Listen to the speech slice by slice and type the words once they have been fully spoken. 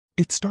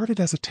It started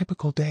as a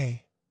typical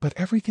day, but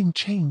everything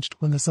changed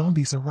when the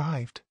zombies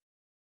arrived.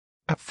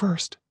 At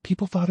first,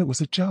 people thought it was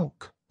a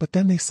joke, but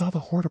then they saw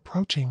the horde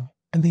approaching,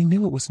 and they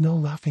knew it was no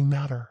laughing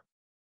matter.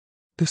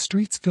 The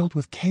streets filled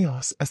with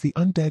chaos as the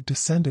undead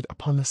descended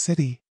upon the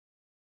city.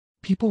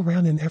 People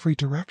ran in every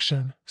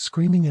direction,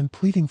 screaming and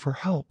pleading for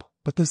help,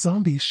 but the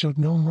zombies showed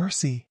no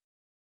mercy.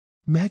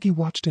 Maggie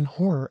watched in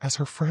horror as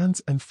her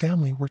friends and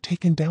family were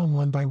taken down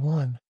one by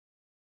one.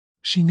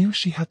 She knew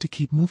she had to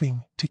keep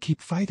moving, to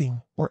keep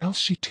fighting, or else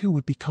she too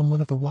would become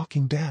one of the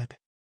walking dead.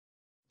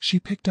 She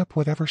picked up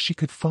whatever she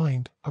could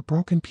find, a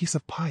broken piece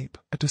of pipe,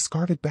 a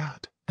discarded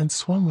bat, and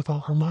swung with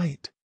all her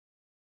might.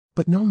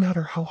 But no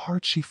matter how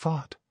hard she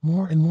fought,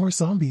 more and more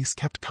zombies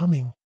kept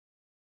coming.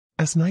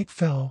 As night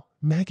fell,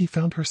 Maggie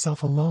found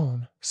herself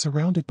alone,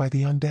 surrounded by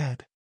the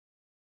undead.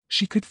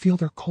 She could feel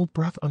their cold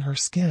breath on her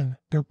skin,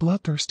 their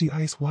bloodthirsty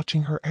eyes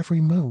watching her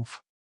every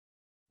move.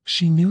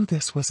 She knew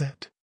this was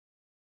it.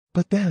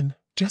 But then,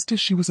 just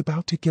as she was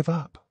about to give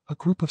up, a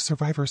group of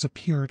survivors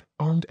appeared,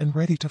 armed and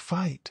ready to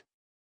fight.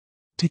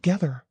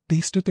 Together,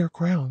 they stood their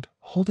ground,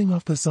 holding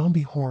off the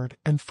zombie horde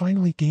and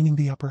finally gaining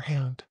the upper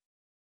hand.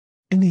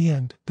 In the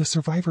end, the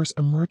survivors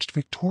emerged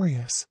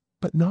victorious,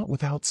 but not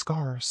without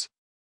scars.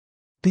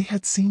 They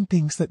had seen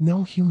things that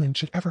no human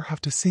should ever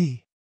have to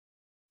see.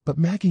 But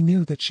Maggie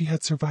knew that she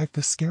had survived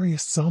the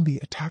scariest zombie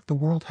attack the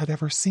world had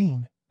ever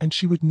seen, and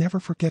she would never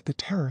forget the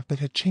terror that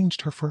had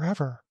changed her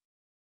forever.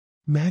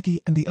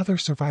 Maggie and the other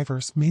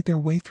survivors made their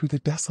way through the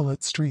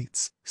desolate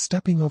streets,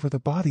 stepping over the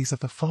bodies of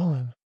the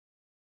fallen.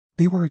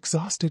 They were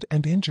exhausted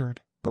and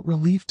injured, but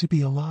relieved to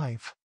be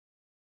alive.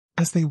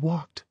 As they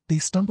walked, they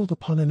stumbled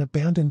upon an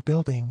abandoned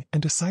building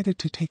and decided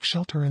to take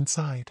shelter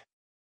inside.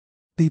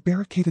 They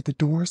barricaded the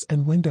doors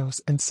and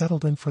windows and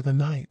settled in for the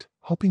night,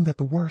 hoping that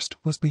the worst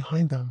was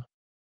behind them.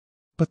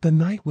 But the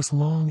night was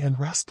long and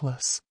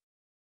restless.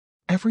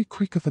 Every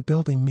creak of the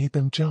building made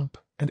them jump,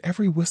 and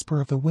every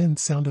whisper of the wind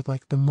sounded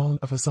like the moan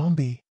of a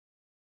zombie.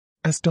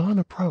 As dawn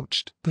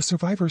approached, the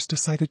survivors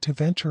decided to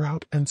venture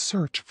out and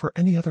search for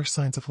any other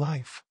signs of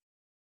life.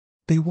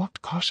 They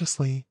walked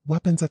cautiously,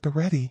 weapons at the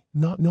ready,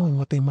 not knowing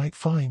what they might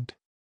find.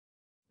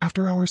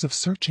 After hours of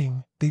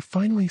searching, they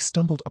finally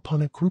stumbled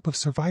upon a group of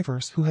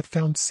survivors who had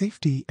found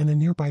safety in a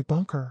nearby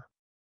bunker.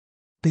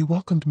 They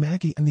welcomed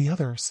Maggie and the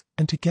others,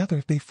 and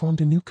together they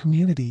formed a new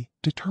community,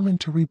 determined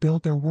to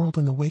rebuild their world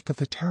in the wake of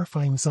the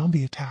terrifying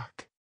zombie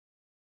attack.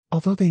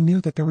 Although they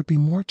knew that there would be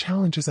more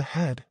challenges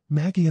ahead,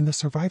 Maggie and the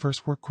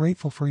survivors were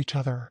grateful for each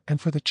other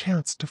and for the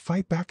chance to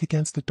fight back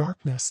against the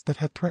darkness that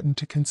had threatened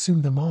to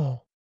consume them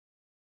all.